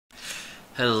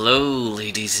Hello,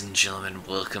 ladies and gentlemen.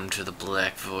 Welcome to the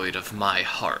Black Void of my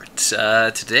heart.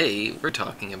 Today, we're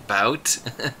talking about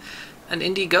an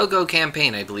Indiegogo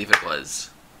campaign, I believe it was.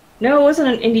 No, it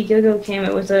wasn't an Indiegogo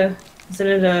cam. Wasn't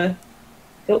it a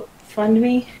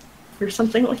GoFundMe or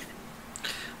something like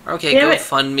that? Okay, Damn it!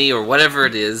 GoFundMe or whatever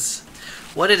it is.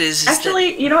 What it is that...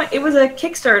 Actually, you know what? It was a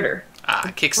Kickstarter.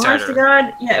 Honest to Kickstarter.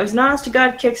 God, yeah, it was an honest to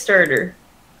God Kickstarter.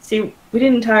 See, we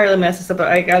didn't entirely mess this up, but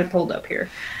I got it pulled up here.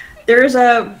 There's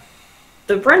the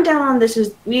rundown on this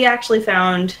is we actually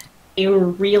found a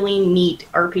really neat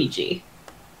RPG,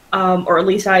 or at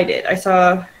least I did. I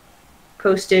saw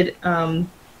posted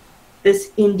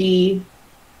this indie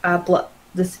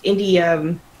RPG,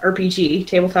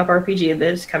 tabletop RPG that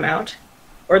has come out,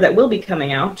 or that will be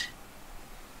coming out,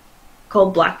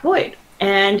 called Black Void.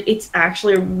 And it's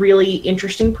actually a really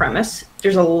interesting premise.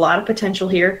 There's a lot of potential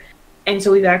here. And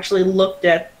so we've actually looked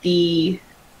at the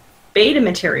beta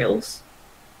materials,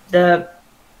 the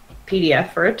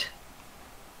PDF for it,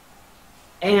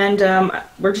 and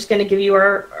we're just going to give you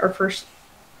our first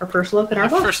look at our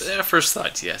thoughts. First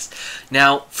thoughts, yes.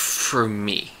 Now, for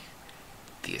me,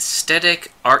 the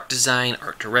aesthetic, art design,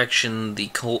 art direction,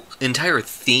 the entire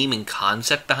theme and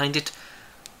concept behind it,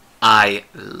 I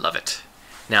love it.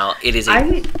 Now, it is a...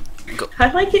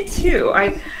 I like it too.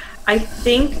 I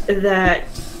think that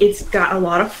it's got a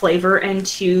lot of flavor, and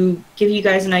to give you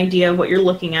guys an idea of what you're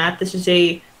looking at, this is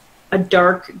a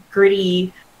dark,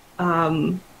 gritty,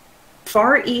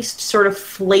 Far East sort of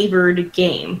flavored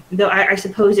game. Though I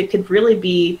suppose it could really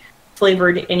be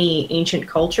flavored any ancient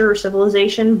culture or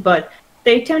civilization, but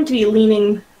they tend to be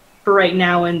leaning, for right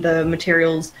now in the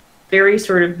materials, very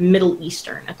sort of Middle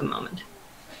Eastern at the moment.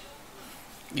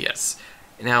 Yes.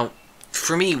 Now,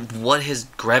 for me, what has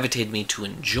gravitated me to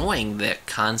enjoying that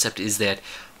concept is that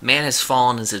man has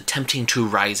fallen is attempting to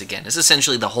rise again. It's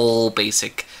essentially the whole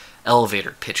basic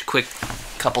elevator pitch, quick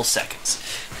couple seconds.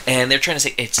 And they're trying to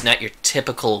say it's not your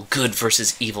typical good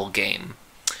versus evil game.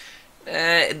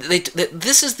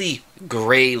 This is the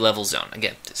gray level zone.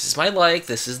 Again, this is my like,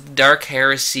 this is the Dark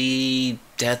Heresy,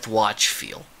 Death Watch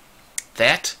feel.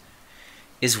 That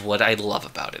is what I love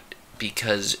about it,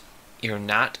 because you're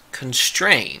not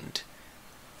constrained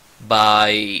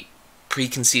by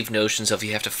preconceived notions of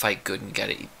you have to fight good and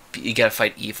you gotta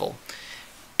fight evil.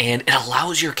 And it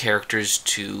allows your characters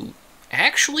to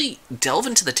actually delve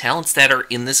into the talents that are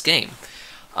in this game.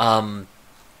 One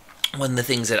of the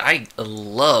things that I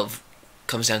love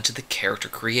comes down to the character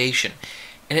creation.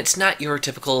 And it's not your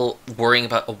typical worrying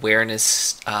about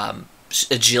awareness,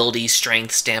 agility,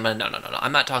 strength, stamina. No.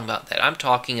 I'm not talking about that. I'm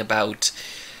talking about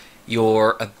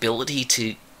your ability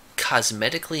to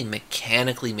cosmetically and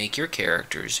mechanically make your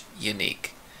characters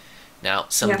unique. Now,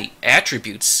 some of the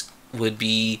attributes would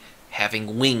be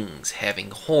having wings, having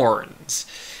horns,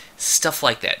 stuff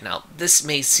like that. Now, this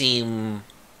may seem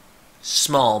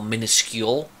small,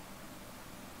 minuscule.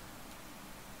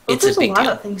 Well, It's a there's a big lot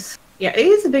deal. of things. Yeah, it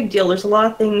is a big deal. There's a lot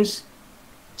of things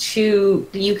that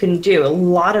you can do, a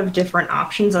lot of different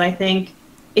options, and I think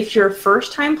if you're a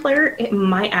first-time player, it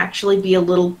might actually be a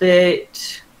little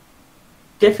bit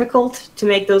difficult to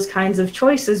make those kinds of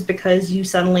choices because you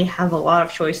suddenly have a lot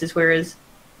of choices, whereas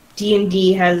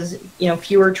D&D has,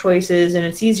 fewer choices, and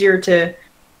it's easier to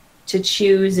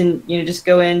choose and, just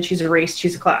go in, choose a race,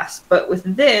 choose a class. But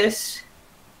with this,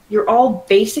 you're all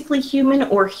basically human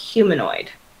or humanoid.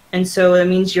 And so that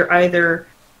means you're either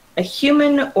a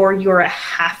human or you're a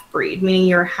half-breed, meaning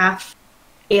you're a half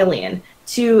alien.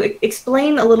 To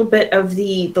explain a little bit of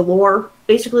the lore,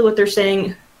 basically what they're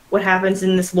saying, what happens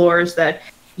in this lore is that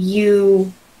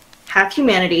you have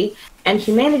humanity, and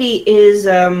humanity is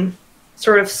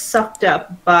sort of sucked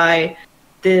up by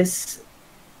this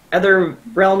other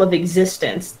realm of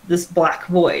existence, this black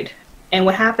void. And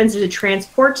what happens is it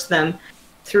transports them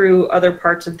through other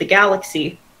parts of the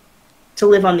galaxy to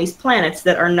live on these planets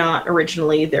that are not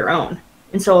originally their own.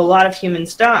 And so a lot of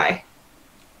humans die.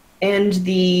 And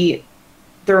the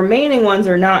remaining ones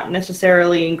are not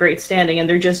necessarily in great standing, and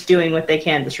they're just doing what they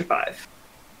can to survive.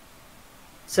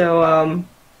 So,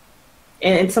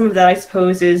 and some of that, I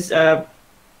suppose, is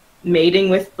mating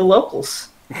with the locals.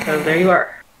 So there you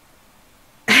are.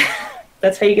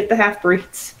 That's how you get the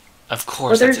half-breeds. Of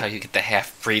course, that's how you get the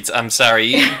half-breeds. I'm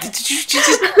sorry. Did you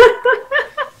just...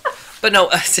 But no,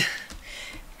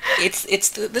 this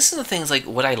is the things, like,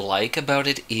 what I like about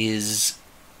it is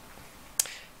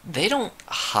they don't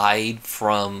hide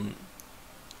from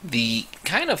the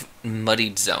kind of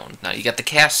muddied zone. Now, you got the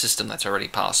caste system that's already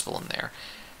possible in there,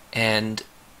 and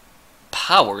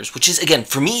powers, which is, again,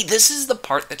 for me, this is the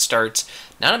part that starts,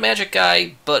 not a magic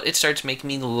guy, but it starts making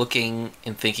me looking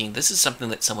and thinking, this is something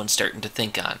that someone's starting to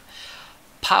think on.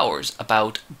 powers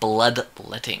about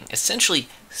bloodletting, essentially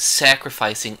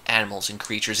sacrificing animals and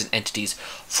creatures and entities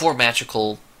for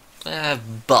magical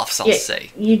buffs, I'll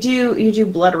say. You do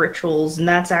blood rituals, and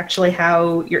that's actually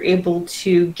how you're able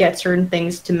to get certain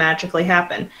things to magically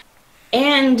happen.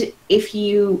 And if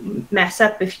you mess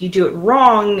up, if you do it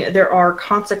wrong, there are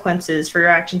consequences for your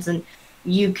actions, and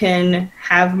you can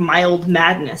have mild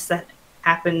madness that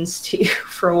happens to you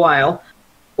for a while,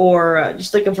 or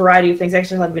just like a variety of things. I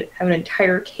actually have an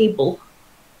entire table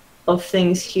of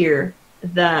things here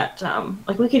that,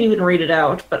 like, we could even read it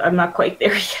out, but I'm not quite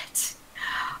there yet.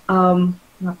 I'm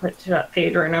not quite to that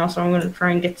page right now, so I'm going to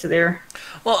try and get to there.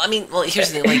 Well, I mean,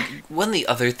 here's the thing. Like, one of the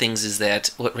other things is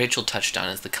that what Rachel touched on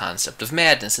is the concept of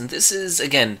madness, and this is,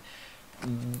 again,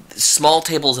 small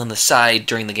tables on the side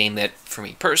during the game that, for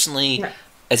me personally,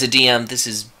 as a DM, this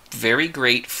is very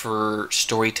great for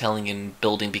storytelling and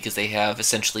building because they have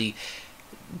essentially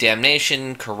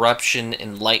damnation, corruption,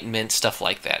 enlightenment, stuff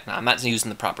like that. Now, I'm not using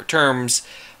the proper terms,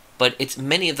 but it's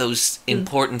many of those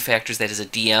important factors that, as a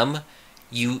DM,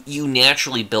 you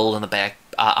naturally build on the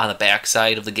back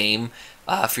side of the game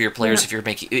for your players if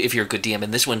you're a good DM,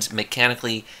 and this one's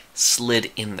mechanically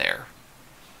slid in there.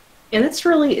 And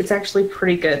it's actually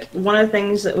pretty good. One of the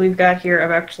things that we've got here,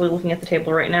 I'm actually looking at the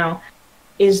table right now,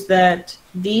 is that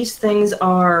these things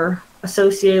are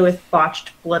associated with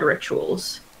botched blood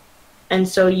rituals. And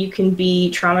so you can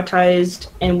be traumatized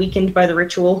and weakened by the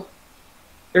ritual.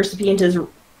 The recipient is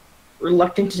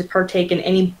reluctant to partake in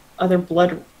any other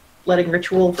bloodletting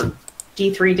ritual for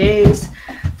D3 days,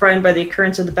 frightened by the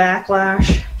occurrence of the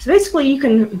backlash. So basically you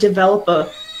can develop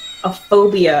a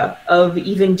phobia of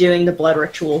even doing the blood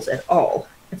rituals at all,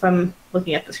 if I'm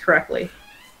looking at this correctly.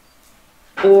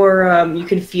 Or you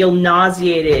can feel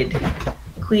nauseated,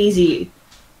 queasy,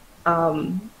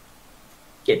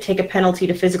 take a penalty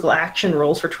to physical action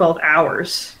rolls for 12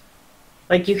 hours.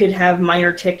 Like, you could have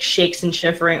minor tics, shakes, and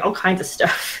shivering, all kinds of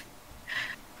stuff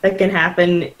that can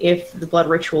happen if the blood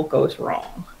ritual goes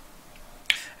wrong.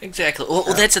 Exactly. Well,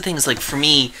 that's the thing, is, like, for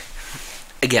me,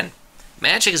 again,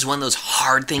 magic is one of those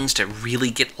hard things to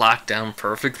really get locked down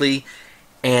perfectly,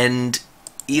 and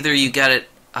either you got it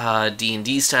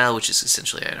D&D style, which is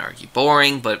essentially, I'd argue,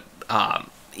 boring, but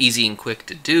easy and quick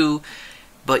to do,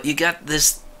 but you got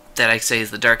this that I say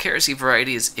is the Dark Heresy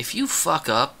variety, is if you fuck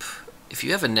up, if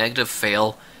you have a negative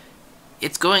fail,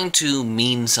 it's going to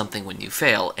mean something when you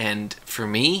fail, and for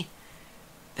me,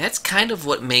 that's kind of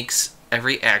what makes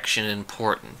every action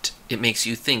important. It makes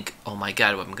you think, oh my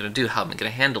god, what am I going to do? How am I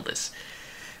going to handle this?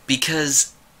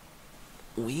 Because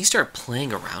when you start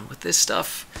playing around with this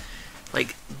stuff,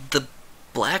 like the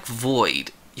Black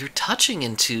Void, you're touching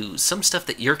into some stuff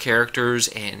that your characters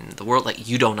and the world, like,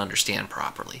 you don't understand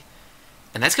properly.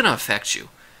 And that's going to affect you.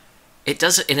 It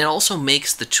does, and it also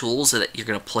makes the tools that you're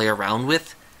going to play around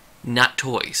with not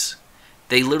toys.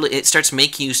 It starts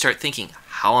making you start thinking,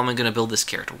 how am I going to build this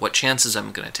character? What chances am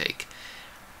I going to take?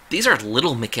 These are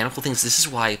little mechanical things. This is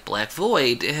why Black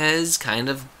Void has kind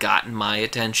of gotten my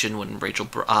attention when Rachel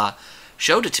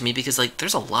showed it to me, because, like,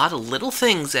 there's a lot of little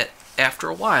things that, after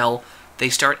a while, they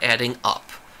start adding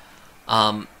up.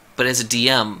 But as a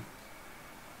DM,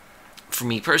 for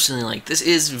me personally, like, this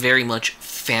is very much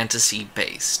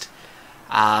fantasy-based.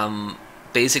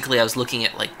 Basically, I was looking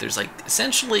at, like, there's, like,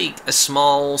 essentially a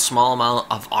small amount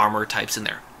of armor types in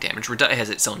there. It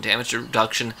has its own damage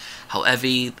reduction, how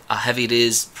heavy it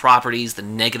is, properties, the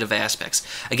negative aspects.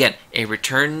 Again, a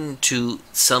return to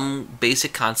some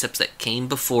basic concepts that came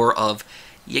before of,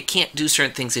 you can't do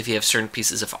certain things if you have certain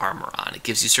pieces of armor on. It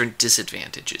gives you certain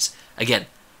disadvantages. Again,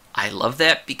 I love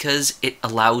that because it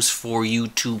allows for you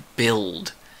to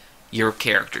build your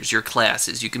characters, your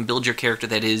classes. You can build your character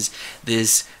that is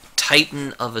this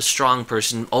titan of a strong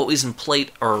person, always in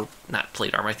plate, or not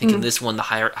plate armor. I think in this one the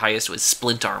highest was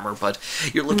splint armor, but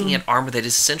you're looking at armor that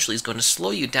is essentially going to slow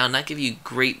you down, not give you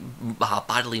great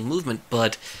bodily movement,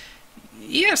 but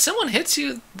yeah, if someone hits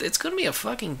you, it's going to be a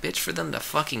fucking bitch for them to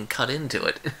fucking cut into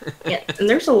it. Yeah, and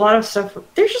there's a lot of stuff.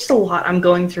 There's just a lot I'm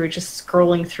going through, just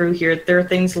scrolling through here. There are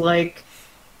things like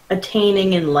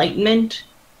attaining enlightenment.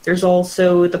 There's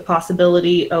also the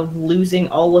possibility of losing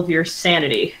all of your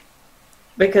sanity,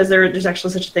 because there's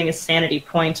actually such a thing as sanity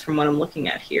points from what I'm looking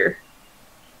at here.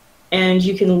 And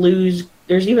you can lose,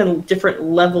 there's even different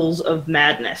levels of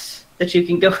madness that you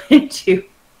can go into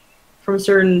from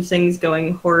certain things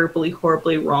going horribly,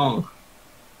 horribly wrong.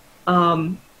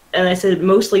 And I said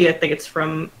mostly I think it's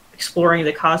from exploring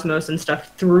the cosmos and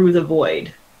stuff through the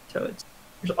void. So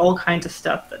there's all kinds of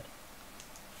stuff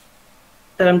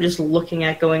that I'm just looking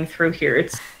at going through here.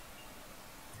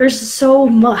 There's so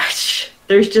much.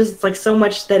 There's just like so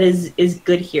much that is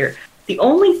good here. The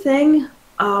only thing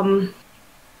Um,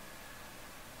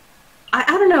 I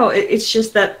don't know. It's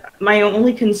just that my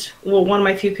only one of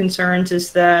my few concerns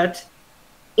is that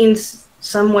in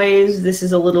some ways this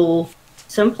is a little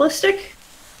simplistic.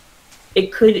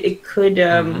 It could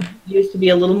Mm-hmm. use to be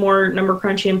a little more number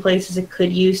crunchy in places. It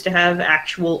could use to have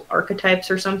actual archetypes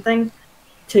or something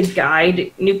to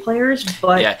guide new players.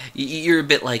 But Yeah, you're a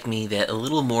bit like me, that a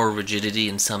little more rigidity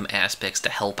in some aspects to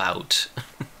help out.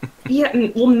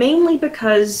 yeah, well, mainly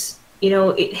because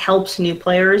it helps new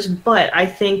players. But I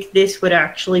think this would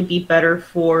actually be better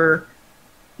for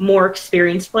more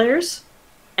experienced players.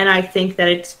 And I think that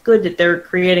it's good that they're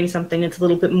creating something that's a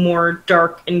little bit more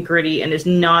dark and gritty and is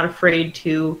not afraid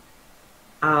to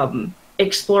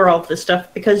explore all of this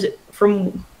stuff. Because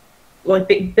from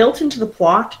like built into the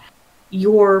plot,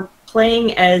 you're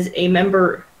playing as a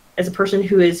member, as a person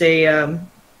who is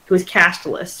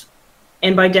castless,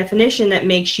 and by definition, that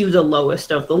makes you the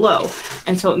lowest of the low.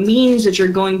 And so it means that you're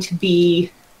going to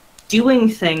be doing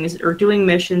things or doing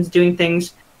missions, doing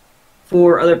things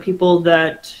for other people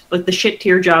that, like the shit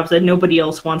tier jobs that nobody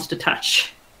else wants to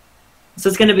touch. So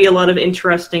it's going to be a lot of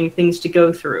interesting things to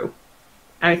go through,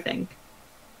 I think.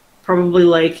 Probably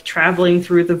like traveling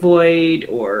through the void,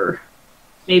 or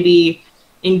maybe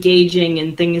engaging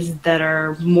in things that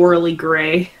are morally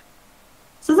gray.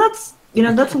 So that's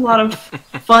a lot of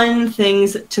fun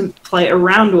things to play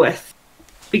around with,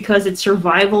 because it's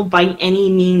survival by any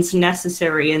means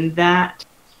necessary, and that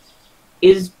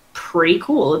is pretty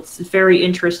cool. It's a very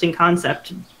interesting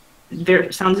concept.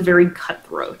 Sounds very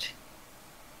cutthroat.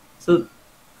 So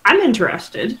I'm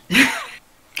interested.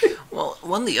 Well,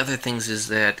 one of the other things is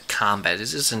that combat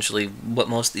is essentially what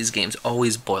most of these games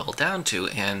always boil down to,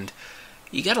 and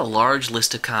you got a large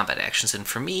list of combat actions, and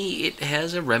for me, it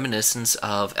has a reminiscence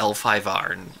of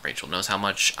L5R, and Rachel knows how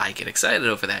much I get excited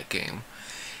over that game.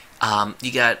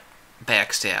 You got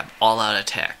backstab, all-out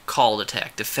attack, called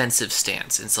attack, defensive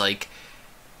stance. It's like,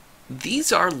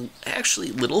 these are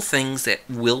actually little things that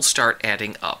will start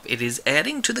adding up. It is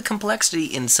adding to the complexity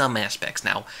in some aspects.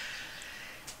 Now,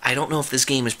 I don't know if this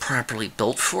game is properly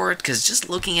built for it, because just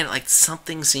looking at it, like,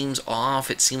 something seems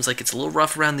off. It seems like it's a little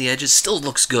rough around the edges. Still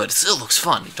looks good. Still looks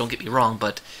fun. Don't get me wrong,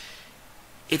 but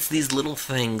it's these little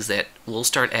things that will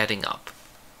start adding up.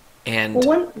 And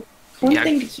Well, one yeah,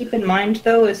 thing to keep in mind,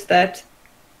 though, is that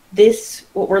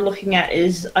what we're looking at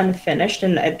is unfinished,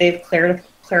 and that they've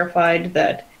clarified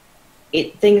that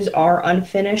things are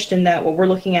unfinished, and that what we're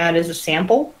looking at is a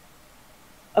sample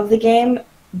of the game.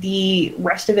 The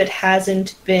rest of it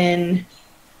hasn't been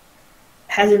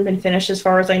finished as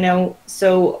far as I know.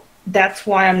 So that's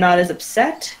why I'm not as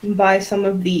upset by some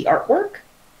of the artwork,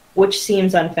 which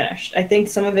seems unfinished. I think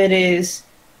some of it is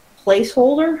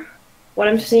placeholder, what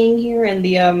I'm seeing here in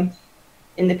the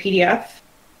PDF.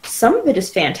 Some of it is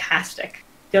fantastic.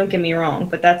 Don't get me wrong,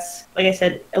 but that's, like I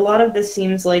said, a lot of this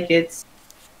seems like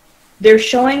they're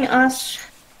showing us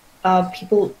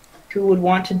people who would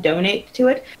want to donate to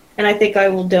it. And I think I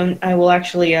will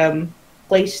actually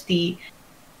place the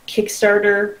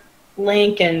Kickstarter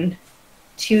link and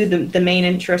to the main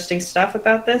interesting stuff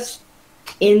about this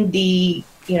in the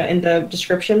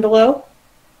description below,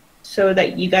 so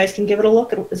that you guys can give it a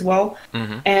look as well.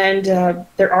 mm-hmm. And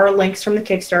there are links from the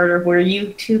Kickstarter where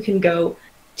you too can go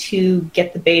to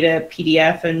get the beta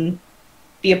PDF and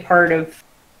be a part of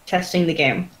testing the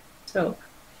game. So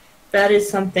that is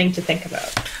something to think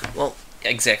about. Well,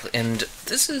 exactly. And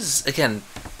this is, again,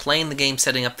 playing the game,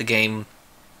 setting up the game.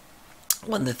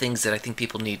 One of the things that I think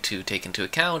people need to take into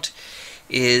account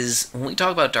is, when we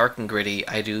talk about dark and gritty,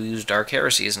 I do use Dark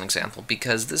Heresy as an example,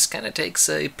 because this kind of takes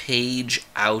a page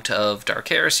out of Dark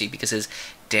Heresy, because it's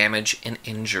damage and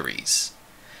injuries.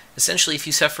 Essentially, if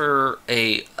you suffer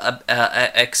a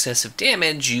excessive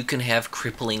damage, you can have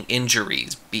crippling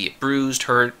injuries, be it bruised,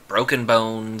 hurt, broken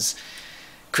bones,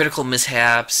 critical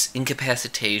mishaps,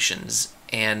 incapacitations,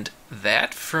 and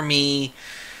that, for me,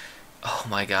 oh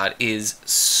my god, is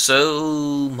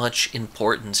so much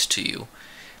importance to you,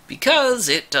 because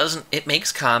it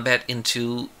makes combat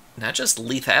into not just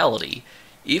lethality.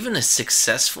 Even a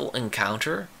successful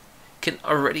encounter can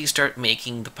already start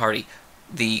making the party.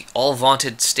 The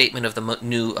all-vaunted statement of the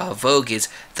new Vogue is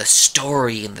the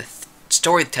story and the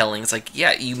storytelling. It's like,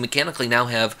 yeah, you mechanically now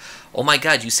have, oh my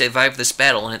god, you survived this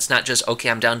battle, and it's not just, okay,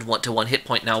 I'm down to one hit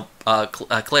point now,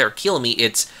 Claire, kill me.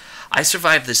 It's, I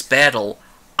survived this battle,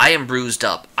 I am bruised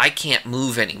up, I can't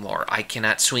move anymore, I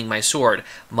cannot swing my sword,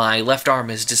 my left arm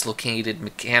is dislocated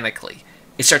mechanically.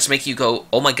 It starts to make you go,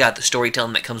 oh my god, the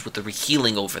storytelling that comes with the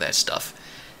healing over that stuff.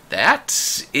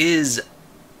 That is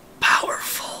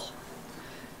powerful.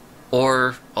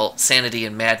 Or, well, sanity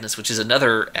and madness, which is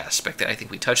another aspect that I think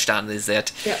we touched on, is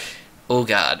that, Yeah. Oh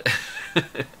God.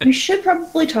 We should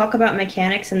probably talk about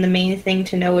mechanics, and the main thing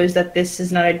to know is that this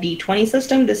is not a D20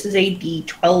 system, this is a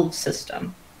D12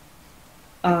 system.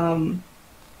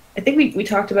 I think we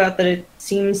talked about that it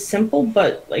seems simple,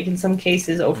 but like in some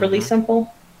cases overly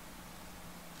simple.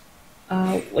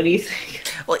 What do you think?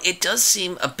 Well, it does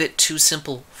seem a bit too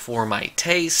simple for my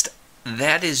taste.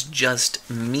 That is just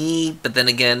me, but then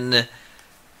again,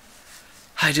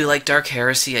 I do like Dark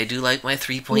Heresy, I do like my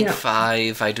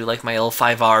 3.5, yeah. I do like my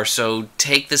L5R, so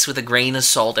take this with a grain of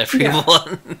salt,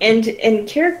 everyone. Yeah. And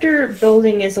character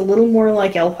building is a little more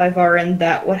like L5R in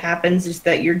that what happens is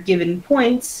that you're given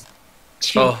points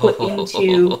to put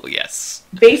into... yes.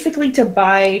 Basically to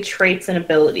buy traits and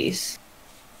abilities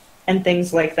and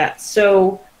things like that.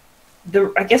 So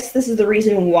I guess this is the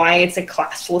reason why it's a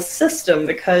classless system,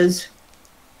 because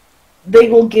they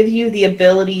will give you the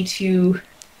ability to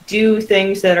do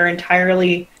things that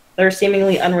are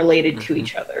seemingly unrelated to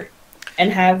each other and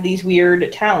have these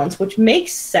weird talents, which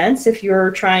makes sense if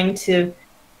you're trying to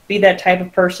be that type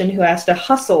of person who has to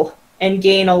hustle and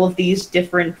gain all of these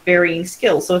different varying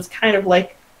skills. So it's kind of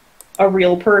like a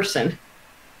real person.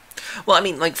 Well, I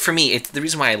mean, like, for me, the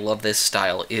reason why I love this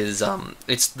style is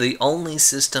it's the only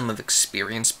system of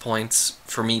experience points,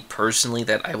 for me personally,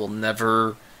 that I will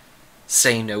never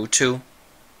say no to.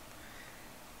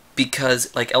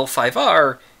 Because, like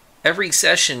L5R, every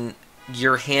session,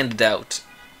 you're handed out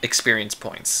experience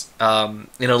points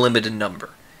in a limited number.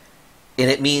 And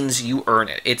it means you earn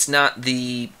it. It's not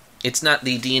the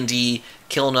D&D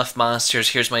kill enough monsters,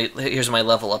 here's my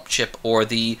level up chip, or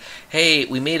the hey,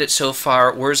 we made it so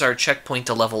far, where's our checkpoint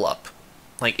to level up?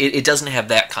 Like, it doesn't have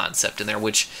that concept in there,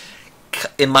 which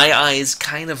in my eyes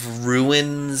kind of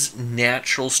ruins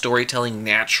natural storytelling,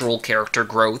 natural character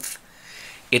growth.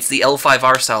 It's the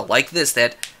L5R style like this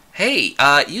that, hey,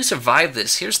 you survived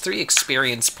this, here's 3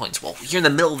 experience points. Well, you're in the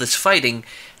middle of this fighting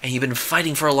and you've been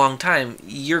fighting for a long time,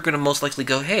 you're going to most likely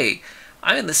go, hey,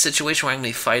 I'm in this situation where I'm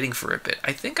going to be fighting for a bit.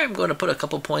 I think I'm going to put a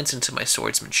couple points into my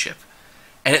swordsmanship.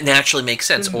 And it naturally makes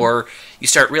sense. Or you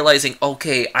start realizing,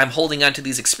 okay, I'm holding on to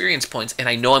these experience points, and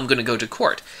I know I'm going to go to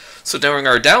court. So during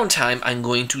our downtime, I'm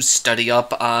going to study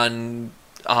up on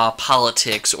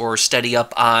politics, or study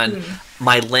up on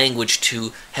my language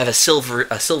to have a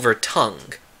silver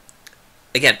tongue.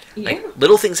 Again, like,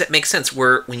 little things that make sense,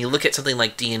 where when you look at something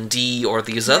like D&D or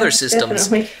these other systems...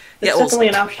 Definitely. That's definitely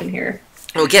an option here.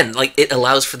 Well, again, like, it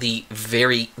allows for the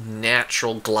very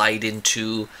natural glide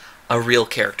into a real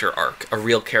character arc, a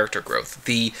real character growth.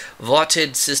 The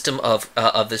vaunted system of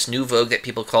this new vogue that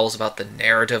people calls about the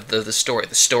narrative, the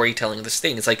storytelling of this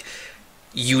thing. It's like,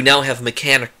 you now have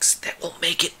mechanics that will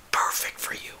make it perfect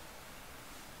for you.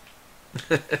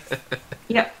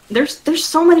 Yeah, there's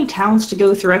so many towns to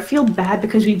go through. I feel bad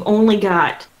because we've only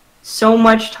got so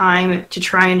much time to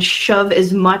try and shove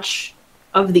as much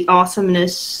of the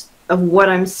awesomeness of what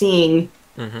I'm seeing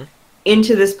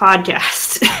into this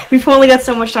podcast. We've only got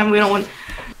so much time. We don't want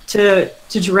to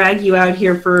drag you out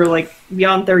here for like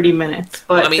beyond 30 minutes,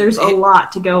 but well, I mean, there's a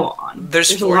lot to go on.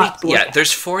 There's 40, a lot to look at.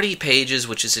 There's 40 pages,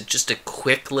 which is just a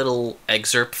quick little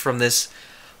excerpt from this.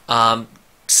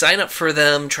 Sign up for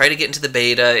them. Try to get into the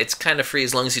beta. It's kind of free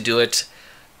as long as you do it.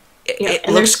 It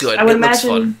looks good. It looks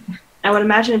fun. I would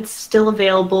imagine it's still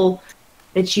available,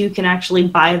 that you can actually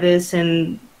buy this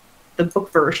in the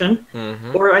book version,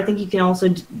 or I think you can also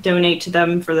donate to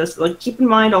them for this. Like, keep in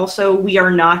mind also, we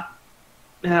are not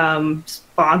we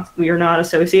are not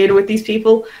associated with these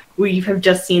people. We have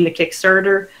just seen the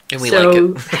Kickstarter, and we like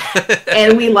it.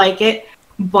 And we like it.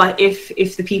 But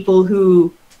if the people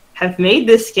who have made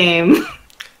this game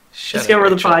discover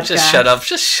the podcast, just shut up,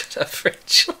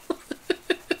 Rachel.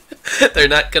 They're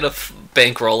not gonna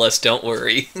bankroll us. Don't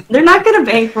worry. They're not gonna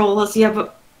bankroll us. Yeah,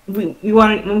 but we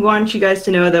want you guys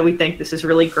to know that we think this is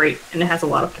really great and it has a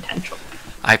lot of potential.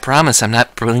 I promise I'm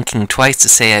not blinking twice to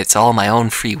say it's all my own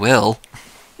free will.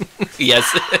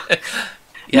 Yes.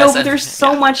 No, but there's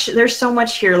so much. There's so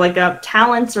much here. Like,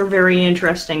 talents are very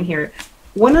interesting here.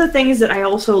 One of the things that I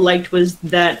also liked was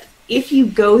that if you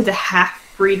go the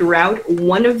half-breed route,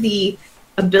 one of the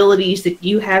abilities that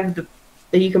you have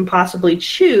that you can possibly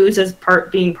choose as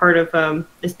being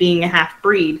a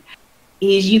half-breed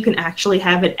is you can actually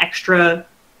have an extra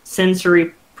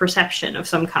sensory perception of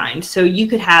some kind. So you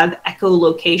could have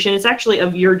echolocation. It's actually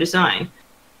of your design.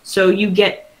 So you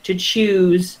get to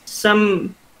choose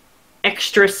some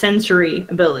extra sensory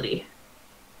ability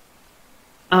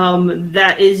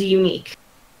that is unique.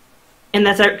 And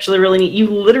that's actually really neat. You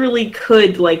literally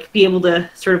could, like, be able to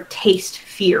sort of taste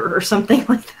fear or something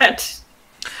like that.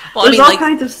 Well, there's all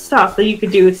kinds of stuff that you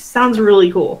could do. It sounds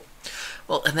really cool.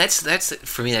 Well, and that's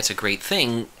for me. That's a great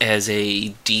thing as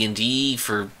a D&D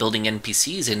for building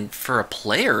NPCs, and for a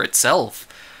player itself.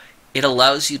 It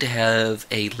allows you to have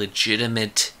a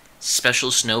legitimate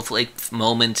special snowflake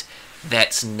moment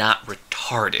that's not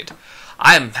retarded.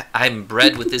 I'm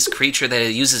bred with this creature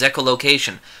that uses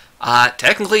echolocation.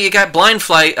 Technically, you got blind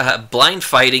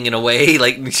fighting in a way.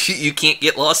 Like you can't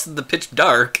get lost in the pitch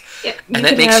dark, Yeah, and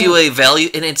that makes you a value,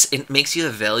 and it makes you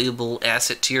a valuable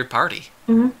asset to your party.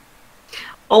 Mm-hmm.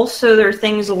 Also, there are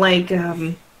things like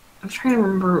I'm trying to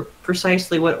remember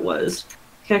precisely what it was.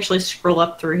 I can actually scroll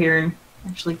up through here and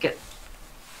actually get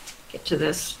to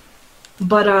this,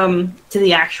 but to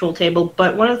the actual table.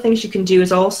 But one of the things you can do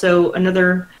is also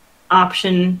another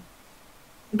option.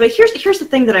 But here's the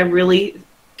thing that I really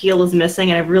feel is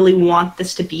missing, and I really want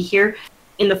this to be here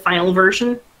in the final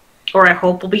version, or I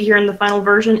hope will be here in the final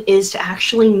version, is to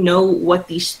actually know what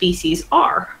these species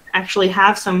are. Actually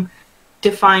have some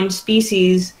defined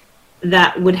species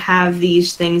that would have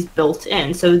these things built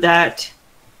in, so that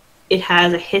it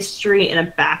has a history and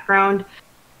a background.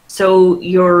 So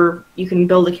you can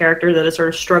build a character that is sort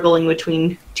of struggling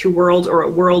between two worlds, or a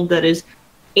world that is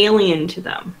alien to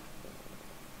them.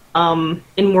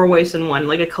 In more ways than one,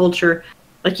 like a culture,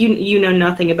 like you know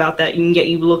nothing about that.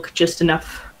 You look just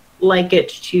enough like it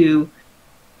to,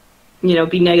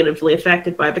 be negatively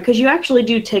affected by it, because you actually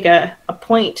do take a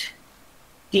point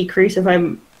decrease,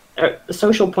 a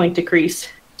social point decrease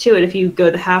to it if you go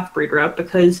the half-breed route,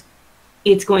 because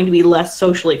it's going to be less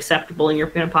socially acceptable and you're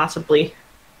going to possibly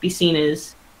be seen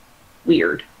as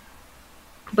weird.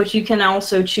 But you can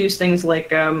also choose things like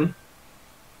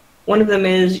one of them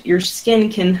is your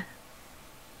skin can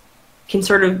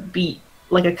sort of be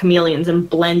like a chameleon's and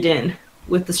blend in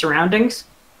with the surroundings,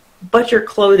 but your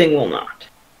clothing will not.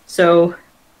 So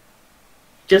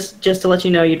just to let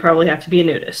you know, you'd probably have to be a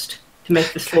nudist to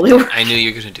make this fully work. I knew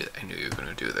you were going to do that. I knew you were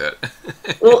going to do that.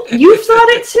 Well, you thought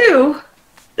it too.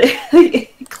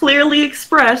 They clearly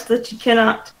expressed that you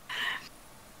cannot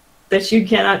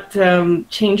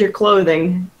change your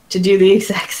clothing to do the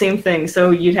exact same thing.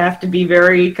 So you'd have to be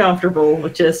very comfortable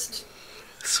with just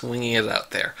swinging it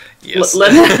out there. Yes.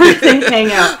 Let everything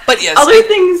hang out. But yes.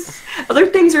 Other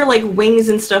things are like wings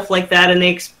and stuff like that, and they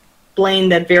explain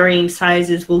that varying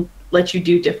sizes will let you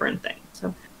do different things.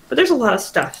 So, but there's a lot of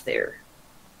stuff there.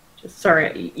 Just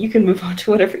sorry, you can move on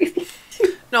to whatever you think.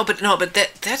 No, but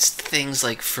that's things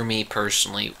like, for me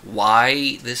personally,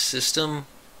 why this system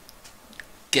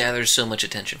gathers so much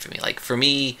attention for me. Like, for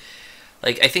me,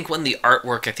 like, I think when the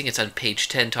artwork, I think it's on page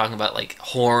 10, talking about, like,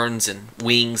 horns and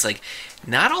wings, like,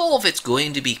 not all of it's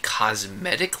going to be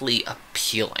cosmetically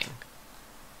appealing.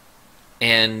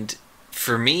 And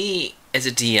for me, as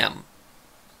a DM,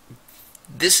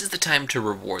 this is the time to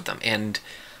reward them. And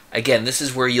again, this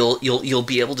is where you'll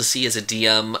be able to see as a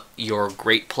DM your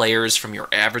great players from your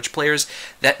average players,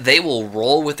 that they will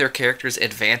roll with their characters'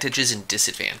 advantages and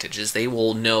disadvantages. They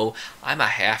will know, I'm a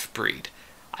half-breed.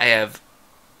 I have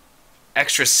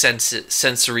extra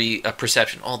sensory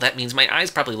perception. Oh, that means my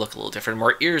eyes probably look a little different.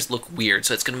 My ears look weird,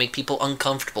 so it's going to make people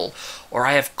uncomfortable. Or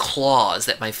I have claws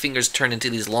that my fingers turn into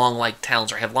these long-like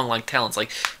talons, or I have long-like talons.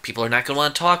 Like, people are not going to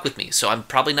want to talk with me, so I'm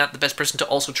probably not the best person to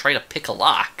also try to pick a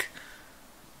lock.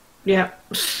 Yeah.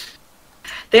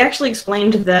 They actually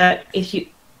explained that if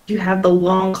you have the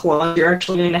long claws, you're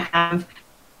actually going to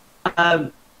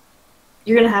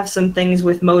have some things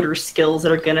with motor skills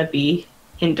that are going to be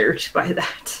hindered by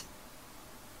that.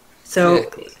 So,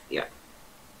 exactly. Yeah.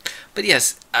 But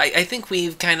yes, I think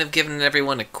we've kind of given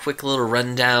everyone a quick little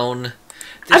rundown.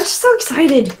 I'm just so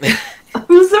excited.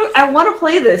 I want to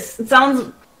play this. It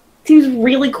seems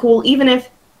really cool, even if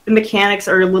the mechanics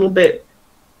are a little bit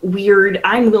weird.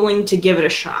 I'm willing to give it a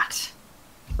shot.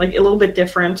 Like, a little bit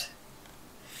different.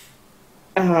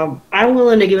 I'm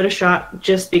willing to give it a shot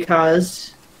just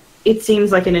because it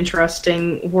seems like an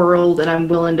interesting world, and I'm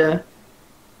willing to,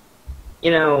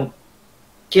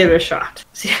 give it a shot.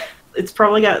 It's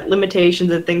probably got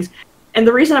limitations and things. And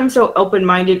the reason I'm so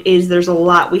open-minded is there's a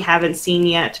lot we haven't seen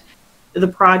yet. The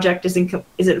project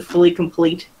isn't fully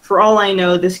complete. For all I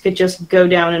know, this could just go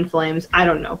down in flames. I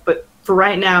don't know. But for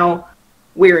right now,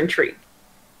 we're intrigued.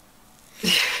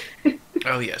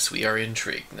 Oh yes, we are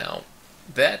intrigued. Now,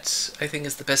 that, I think,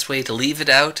 is the best way to leave it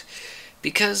out,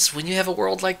 because when you have a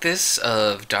world like this,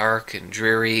 of dark and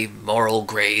dreary moral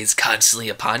grays constantly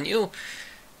upon you,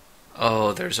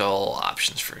 oh, there's all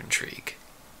options for intrigue.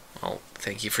 Well,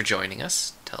 thank you for joining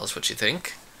us. Tell us what you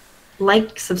think.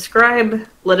 Like, subscribe,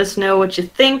 let us know what you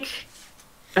think.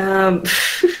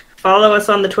 Follow us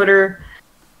on the Twitter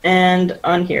and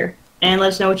on here. And let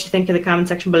us know what you think in the comment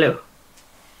section below.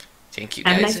 Thank you,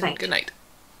 Have a guys, nice night. Good night.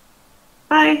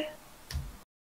 Bye.